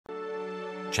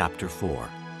Chapter 4.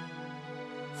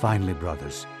 Finally,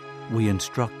 brothers, we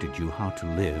instructed you how to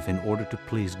live in order to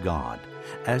please God,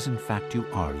 as in fact you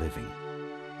are living.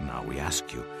 Now we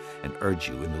ask you and urge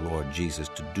you in the Lord Jesus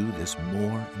to do this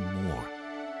more and more.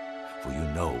 For you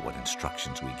know what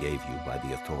instructions we gave you by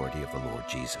the authority of the Lord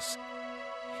Jesus.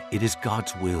 It is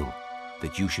God's will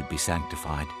that you should be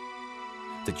sanctified,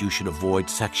 that you should avoid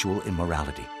sexual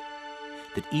immorality,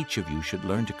 that each of you should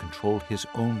learn to control his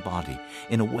own body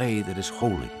in a way that is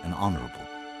holy and honorable,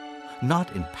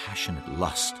 not in passionate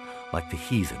lust like the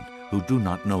heathen who do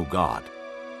not know God,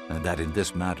 and that in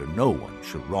this matter no one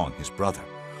should wrong his brother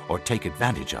or take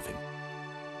advantage of him.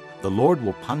 The Lord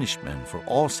will punish men for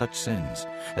all such sins,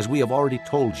 as we have already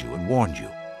told you and warned you.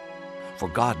 For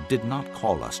God did not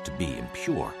call us to be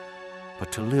impure,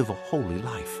 but to live a holy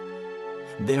life.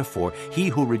 Therefore, he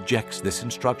who rejects this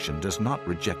instruction does not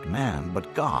reject man,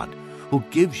 but God, who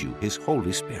gives you his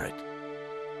Holy Spirit.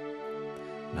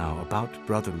 Now, about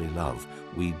brotherly love,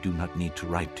 we do not need to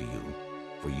write to you,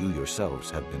 for you yourselves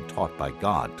have been taught by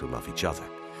God to love each other,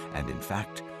 and in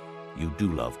fact, you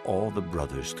do love all the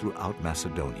brothers throughout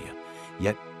Macedonia.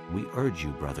 Yet we urge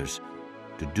you, brothers,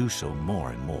 to do so more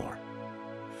and more.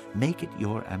 Make it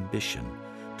your ambition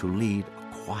to lead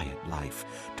a quiet life,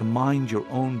 to mind your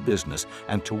own business,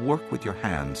 and to work with your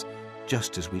hands,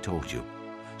 just as we told you,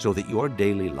 so that your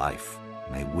daily life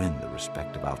may win the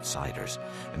respect of outsiders,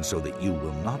 and so that you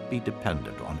will not be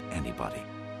dependent on anybody.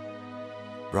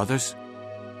 Brothers,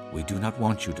 we do not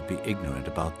want you to be ignorant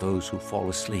about those who fall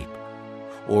asleep,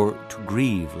 or to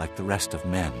grieve like the rest of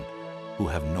men who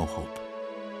have no hope.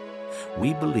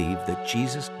 We believe that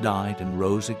Jesus died and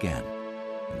rose again,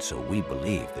 and so we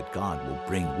believe that God will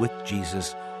bring with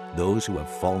Jesus those who have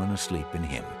fallen asleep in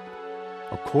him.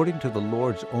 According to the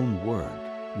Lord's own word,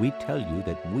 we tell you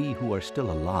that we who are still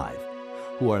alive,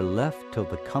 who are left till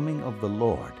the coming of the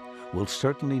Lord, will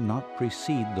certainly not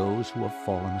precede those who have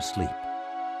fallen asleep.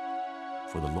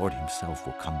 For the Lord himself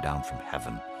will come down from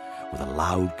heaven with a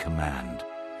loud command,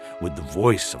 with the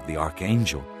voice of the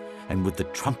archangel, and with the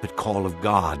trumpet call of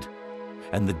God,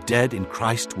 and the dead in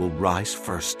Christ will rise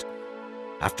first.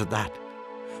 After that,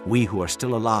 we who are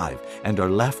still alive and are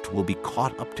left will be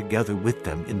caught up together with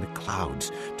them in the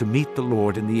clouds to meet the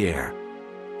Lord in the air,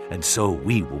 and so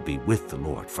we will be with the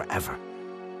Lord forever.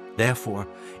 Therefore,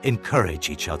 encourage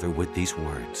each other with these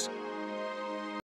words.